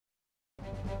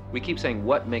We keep saying,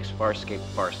 what makes Farscape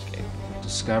Farscape?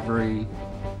 Discovery,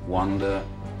 wonder,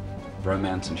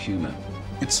 romance, and humor.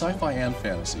 It's sci-fi and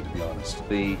fantasy, to be honest.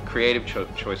 The creative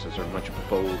choices are much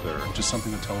bolder. Which is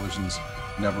something that television's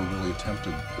never really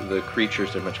attempted. The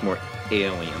creatures are much more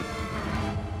alien.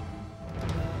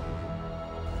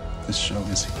 This show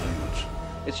is huge.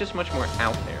 It's just much more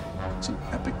out there. It's an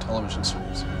epic television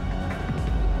series.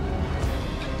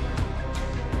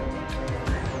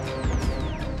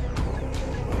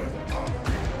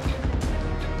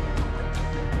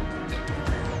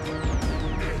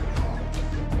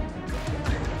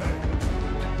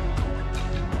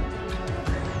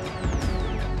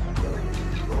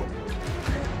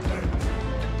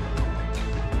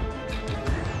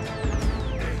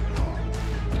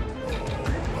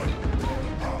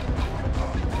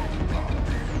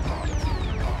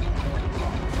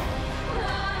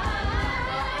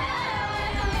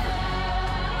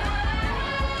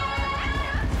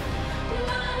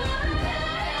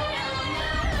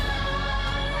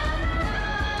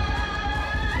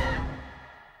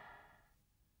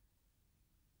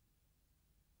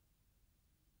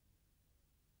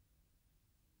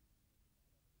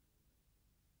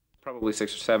 Probably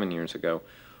 6 or 7 years ago,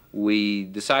 we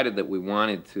decided that we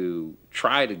wanted to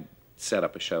try to set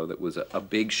up a show that was a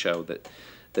big show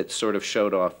that sort of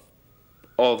showed off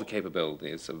all the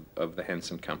capabilities of the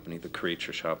Henson Company, the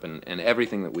Creature Shop, and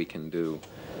everything that we can do,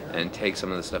 and take some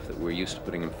of the stuff that we're used to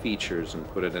putting in features and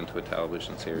put it into a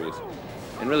television series,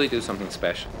 and really do something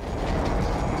special.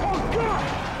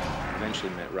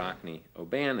 Eventually met Rockne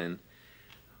O'Bannon,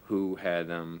 who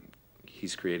had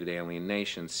he's created Alien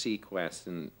Nation, Sequest,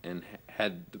 and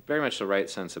had very much the right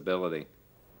sensibility.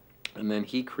 And then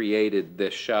he created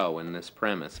this show and this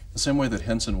premise. The same way that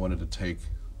Henson wanted to take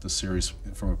the series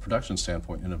from a production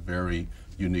standpoint in a very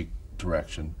unique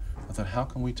direction, I thought, how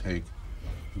can we take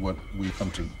what we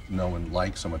come to know and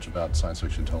like so much about science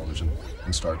fiction television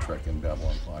and Star Trek and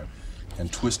Babylon 5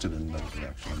 and twist it in another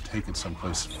direction and take it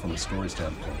someplace from a story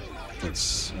standpoint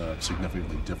that's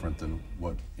significantly different than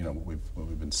what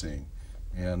we've been seeing.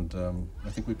 And I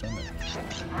think we've done that.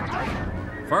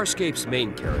 Farscape's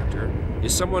main character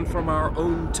is someone from our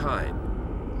own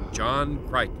time, John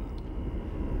Crichton.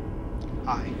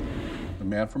 Hi. The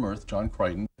man from Earth, John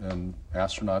Crichton, an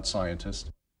astronaut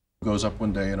scientist, goes up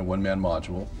one day in a one-man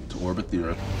module to orbit the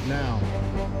Earth. Now.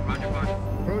 Roger,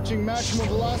 approaching maximum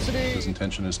velocity. His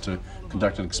intention is to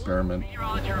conduct an experiment.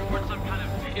 Meteorology reports some kind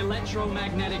of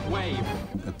electromagnetic wave.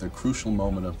 At the crucial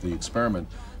moment of the experiment,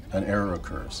 an error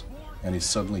occurs, and he's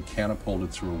suddenly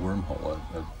catapulted through a wormhole,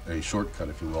 a shortcut,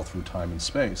 if you will, through time and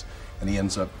space, and he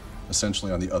ends up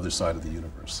essentially on the other side of the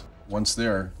universe. Once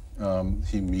there,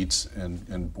 he meets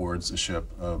and boards a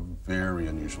ship of very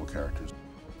unusual characters,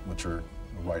 which are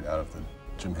right out of the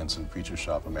Jim Henson Creature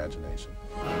Shop imagination.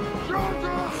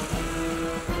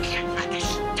 Can't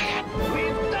understand.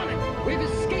 We've done it. We've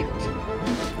escaped.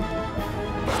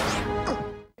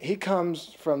 He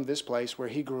comes from this place where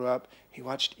he grew up. He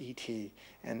watched E.T.,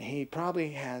 and he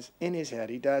probably has in his head,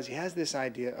 he has this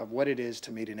idea of what it is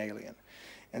to meet an alien.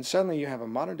 And suddenly you have a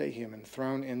modern-day human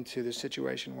thrown into the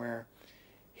situation where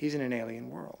he's in an alien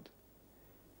world.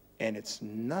 And it's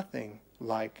nothing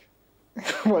like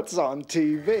what's on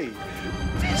TV.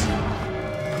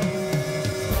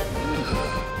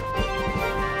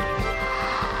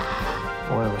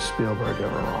 Boy, was Spielberg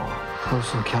ever wrong.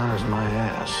 Close Encounters my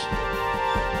ass.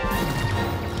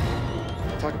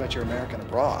 Talk about your American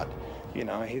abroad. You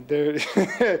know, he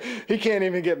can't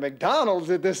even get McDonald's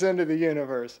at this end of the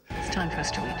universe. It's time for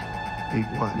us to eat. Eat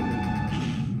what?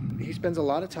 He spends a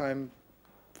lot of time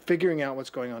figuring out what's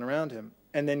going on around him,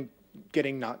 and then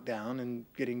getting knocked down and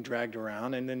getting dragged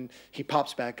around, and then he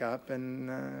pops back up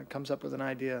and comes up with an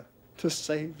idea to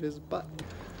save his butt.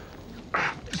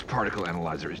 This particle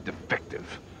analyzer is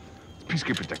defective. It's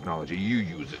peacekeeper technology. You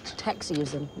use it. Techs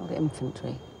use them, not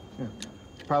infantry. Yeah.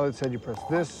 Pilot said you press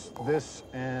this, this,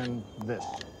 and this.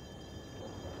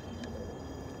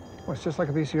 Well, it's just like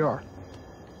a VCR,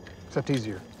 except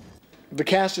easier. The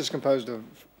cast is composed of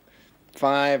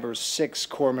 5 or 6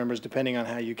 core members, depending on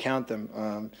how you count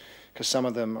them, because some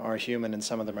of them are human and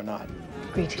some of them are not.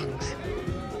 Greetings.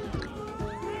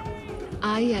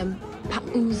 I am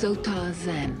Pauzota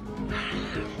Zen.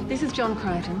 This is John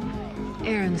Crichton,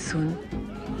 Aaron Sun,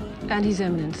 and His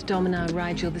Eminence Domina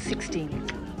Rigel the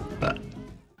 16th.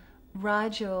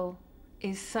 Rigel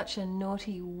is such a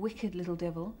naughty, wicked little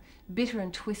devil, bitter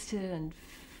and twisted and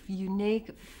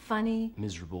unique, funny.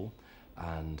 Miserable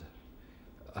and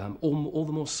all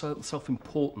the more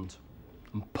self-important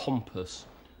and pompous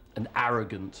and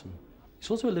arrogant. And he's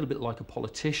also a little bit like a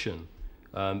politician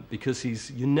because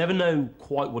you never know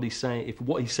quite what he's saying, if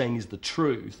what he's saying is the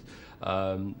truth.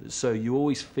 So you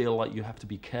always feel like you have to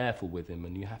be careful with him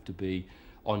and you have to be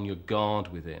on your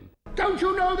guard with him. Don't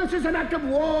you know this is an act of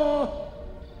war?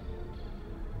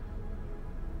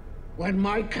 When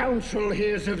my council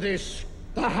hears of this,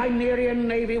 the Hynerian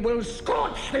Navy will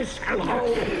scorch this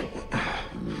hellhole.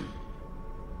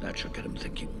 That should get him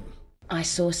thinking. I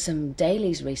saw some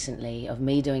dailies recently of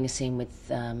me doing a scene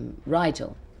with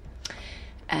Rigel,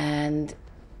 and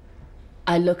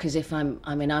I look as if I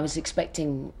was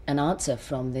expecting an answer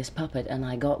from this puppet, and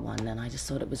I got one, and I just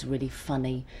thought it was really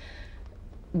funny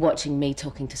watching me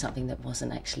talking to something that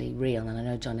wasn't actually real. And I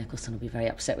know John Nicholson will be very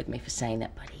upset with me for saying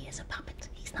that, but he is a puppet.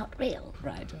 He's not real,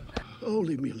 Rigel. Oh,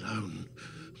 leave me alone.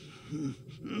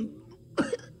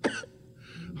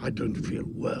 I don't feel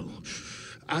well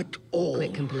at all.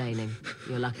 Quit complaining.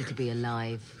 You're lucky to be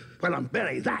alive. Well, I'm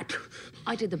very that.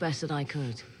 I did the best that I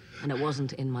could, and it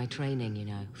wasn't in my training, you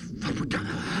know.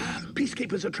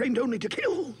 Peacekeepers are trained only to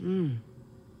kill.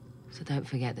 So don't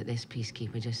forget that this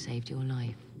peacekeeper just saved your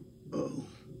life. Oh.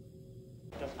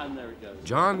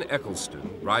 John Eccleston,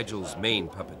 Rigel's main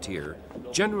puppeteer,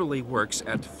 generally works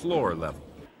at floor level.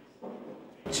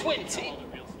 20.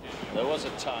 There was a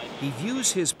time. He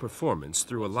views his performance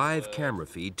through a live camera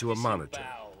feed to a monitor.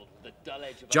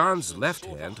 John's left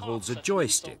hand holds a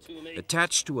joystick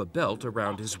attached to a belt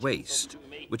around his waist,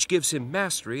 which gives him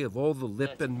mastery of all the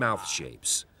lip and mouth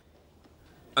shapes.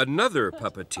 Another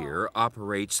puppeteer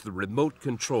operates the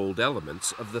remote-controlled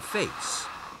elements of the face.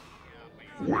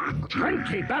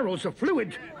 20 barrels of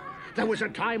fluid. There was a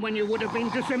time when you would have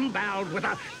been disemboweled with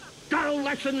a dull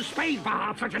lesson spade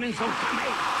for such an insult to me.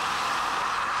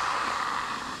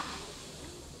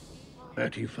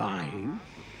 35.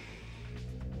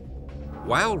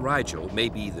 While Rigel may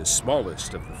be the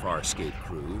smallest of the Farscape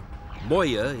crew,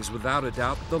 Moya is without a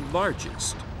doubt the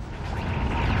largest.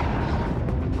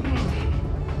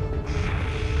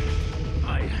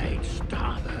 I hate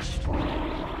Starburst.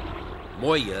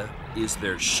 Moya is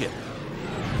their ship.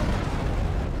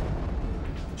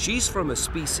 She's from a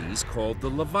species called the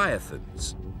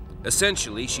Leviathans.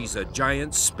 Essentially, she's a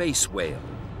giant space whale.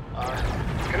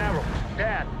 Canaveral,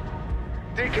 Dad,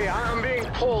 DK, I'm being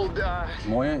pulled.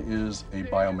 Moya is a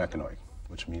biomechanoid,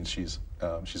 which means she's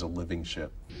a living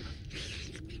ship.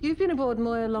 You've been aboard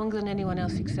Moya longer than anyone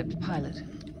else except pilot.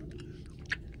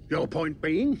 Your point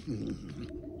being?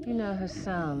 You know her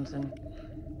sounds and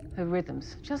her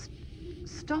rhythms. Just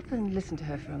stop and listen to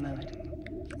her for a moment.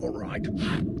 All right.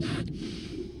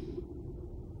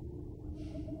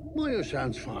 Moya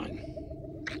sounds fine.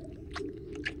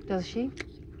 Does she?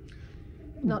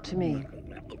 Not to me.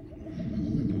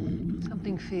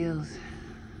 Something feels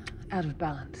out of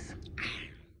balance.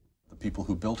 The people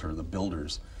who built her, the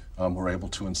builders, were able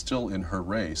to instill in her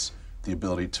race the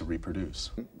ability to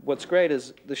reproduce. What's great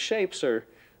is the shapes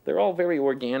they're all very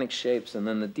organic shapes, and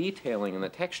then the detailing and the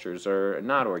textures are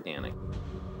not organic.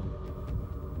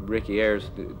 Ricky Ayers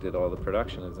did all the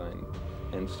production design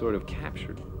and sort of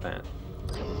captured that.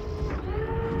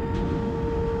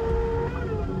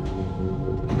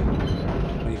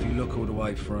 If you look all the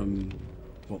way from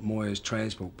what Moya's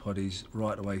transport pod is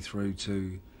right the way through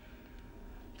to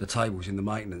the tables in the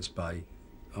maintenance bay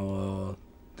or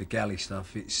the galley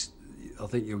stuff, I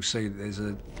think you'll see that there's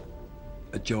a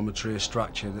geometry, a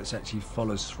structure that's actually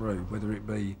follows through, whether it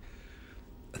be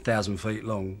 1,000 feet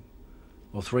long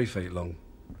or 3 feet long.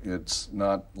 It's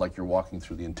not like you're walking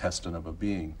through the intestine of a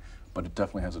being, but it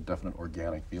definitely has a definite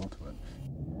organic feel to it.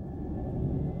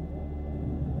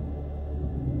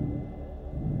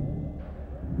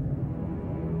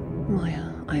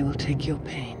 Moya, I will take your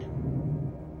pain.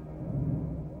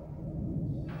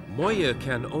 Moya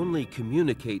can only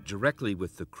communicate directly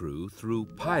with the crew through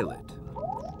Pilot.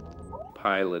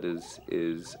 Pilot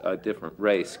is a different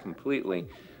race completely,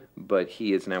 but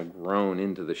he is now grown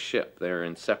into the ship. They're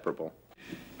inseparable.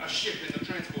 A ship in the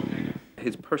transport hangar.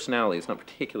 His personality is not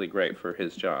particularly great for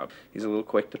his job. He's a little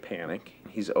quick to panic.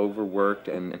 He's overworked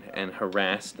and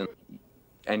harassed,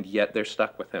 and yet they're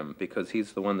stuck with him because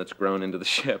he's the one that's grown into the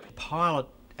ship. Pilot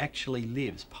actually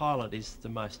lives. Pilot is the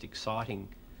most exciting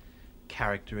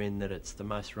character in that it's the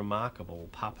most remarkable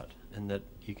puppet, and that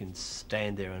you can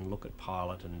stand there and look at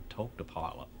Pilot and talk to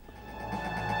Pilot.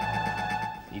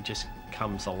 He just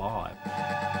comes alive.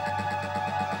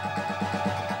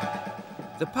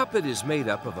 The puppet is made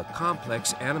up of a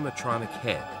complex animatronic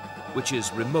head, which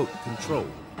is remote controlled.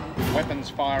 Weapons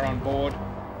fire on board.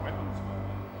 Weapons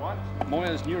what?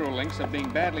 Moya's neural links are being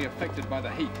badly affected by the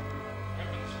heat.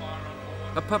 Weapons fire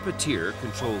on board. A puppeteer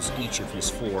controls each of his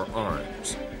 4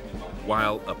 arms,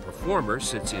 while a performer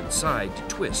sits inside to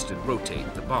twist and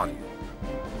rotate the body.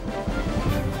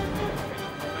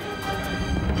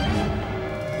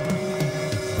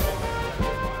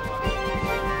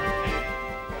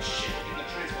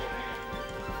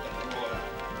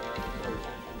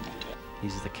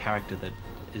 character that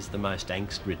is the most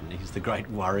angst-ridden. He's the great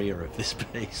worrier of this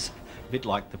piece, a bit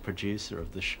like the producer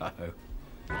of the show.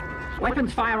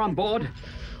 Weapons fire on board.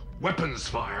 Weapons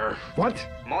fire? What?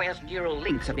 Moya's neural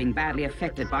links are being badly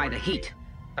affected by the heat,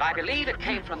 but I believe it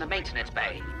came from the maintenance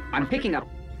bay. I'm picking up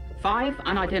 5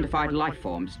 unidentified life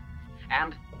forms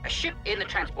and a ship in the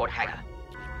transport hangar.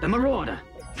 The Marauder.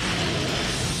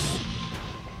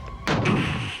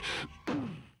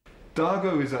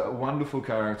 Dargo is a wonderful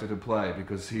character to play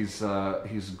because he's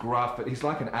gruff. He's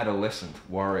like an adolescent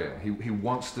warrior. He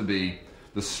wants to be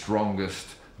the strongest,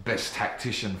 best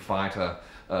tactician fighter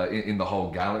in the whole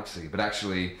galaxy, but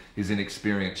actually his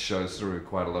inexperience shows through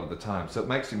quite a lot of the time. So it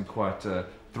makes him quite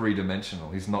three-dimensional.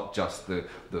 He's not just the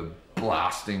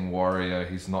blasting warrior.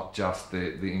 He's not just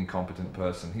the incompetent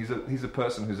person. He's a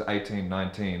person who's 18,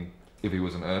 19, if he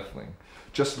was an Earthling,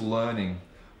 just learning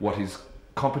what his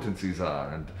competencies are,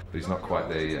 but he's not quite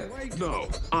there yet. No,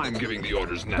 I'm giving the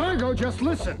orders now. Dargo, just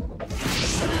listen.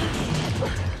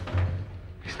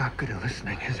 He's not good at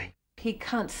listening, is he? He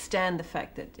can't stand the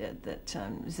fact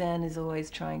that Zan is always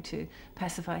trying to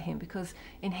pacify him, because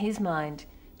in his mind,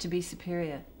 to be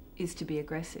superior is to be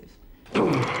aggressive.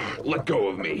 Let go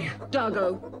of me.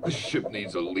 Dargo. The ship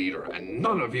needs a leader, and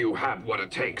none of you have what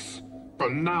it takes.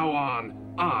 From now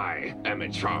on, I am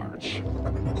in charge.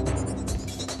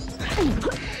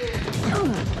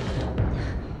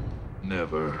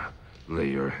 Never lay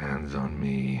your hands on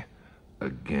me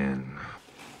again.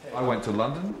 I went to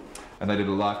London and they did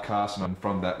a live cast, and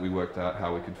from that we worked out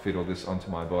how we could fit all this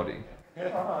onto my body.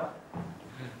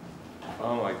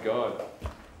 Oh my God.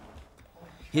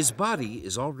 His body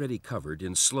is already covered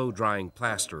in slow-drying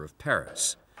plaster of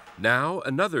Paris. Now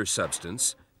another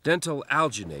substance, dental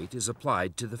alginate, is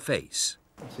applied to the face.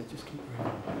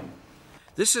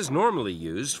 This is normally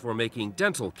used for making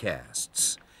dental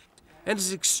casts and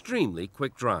is extremely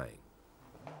quick drying.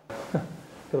 Got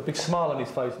a big smile on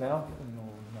his face now.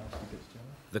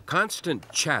 The constant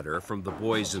chatter from the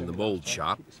boys in the mold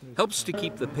shop helps to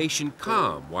keep the patient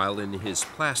calm while in his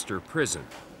plaster prison.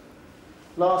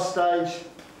 Last stage,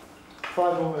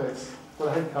 5 more minutes. Well,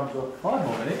 the head comes off. 5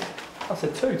 more minutes? I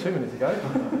said 2 minutes ago.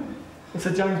 It's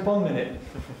a James Bond minute.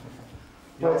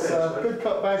 Well, it's good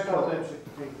cop, bad cop.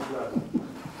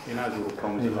 He knows all the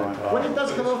comedy line. When it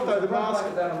does come off, though, the mask,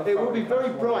 it will be very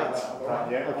bright.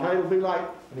 Okay, it'll be like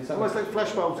almost like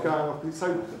flash bulbs going off.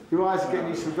 So your eyes are getting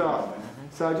used to the dark.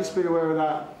 So just be aware of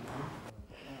that.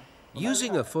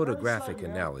 Using a photographic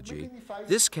analogy,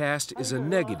 this cast is a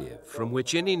negative from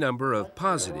which any number of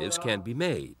positives can be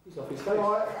made.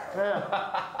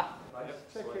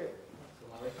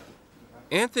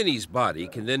 Anthony's body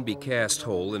can then be cast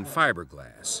whole in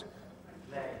fiberglass.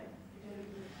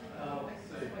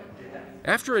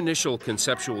 After initial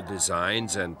conceptual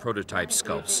designs and prototype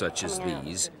sculpts such as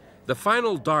these, the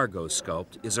final Dargo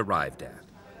sculpt is arrived at.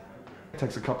 It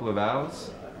takes a couple of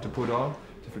hours to put on,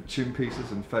 different chin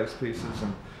pieces and face pieces,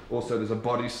 and also there's a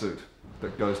bodysuit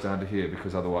that goes down to here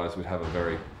because otherwise we'd have a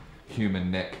very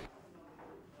human neck.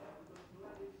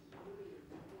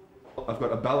 I've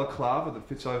got a balaclava that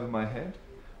fits over my head,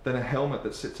 then a helmet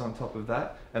that sits on top of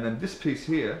that, and then this piece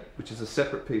here, which is a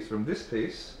separate piece from this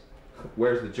piece,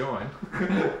 where's the join,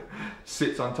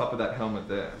 sits on top of that helmet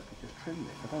there. I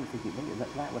don't think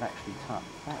that would actually touch.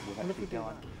 That would actually go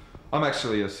on. I'm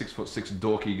actually a 6'6"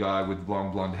 dorky guy with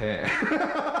long blonde hair.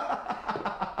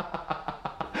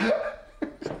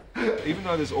 Even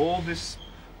though there's all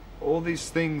these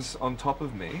things on top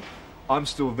of me, I'm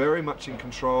still very much in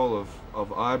control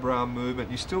of eyebrow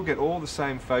movement. You still get all the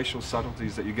same facial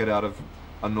subtleties that you get out of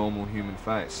a normal human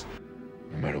face.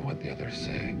 No matter what the others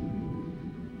say,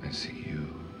 I see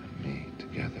you and me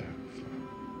together.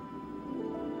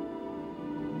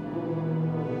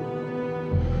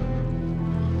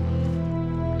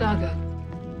 Dargo,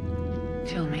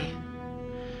 tell me,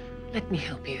 let me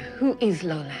help you. Who is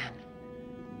Lolan?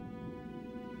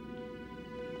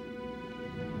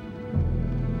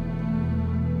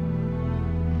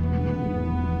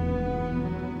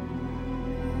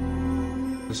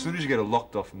 As soon as you get a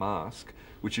locked off mask,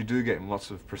 which you do get in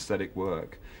lots of prosthetic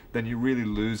work, then you really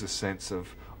lose a sense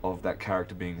of that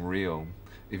character being real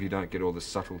if you don't get all the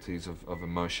subtleties of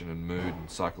emotion and mood and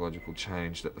psychological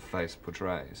change that the face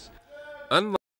portrays. Unlike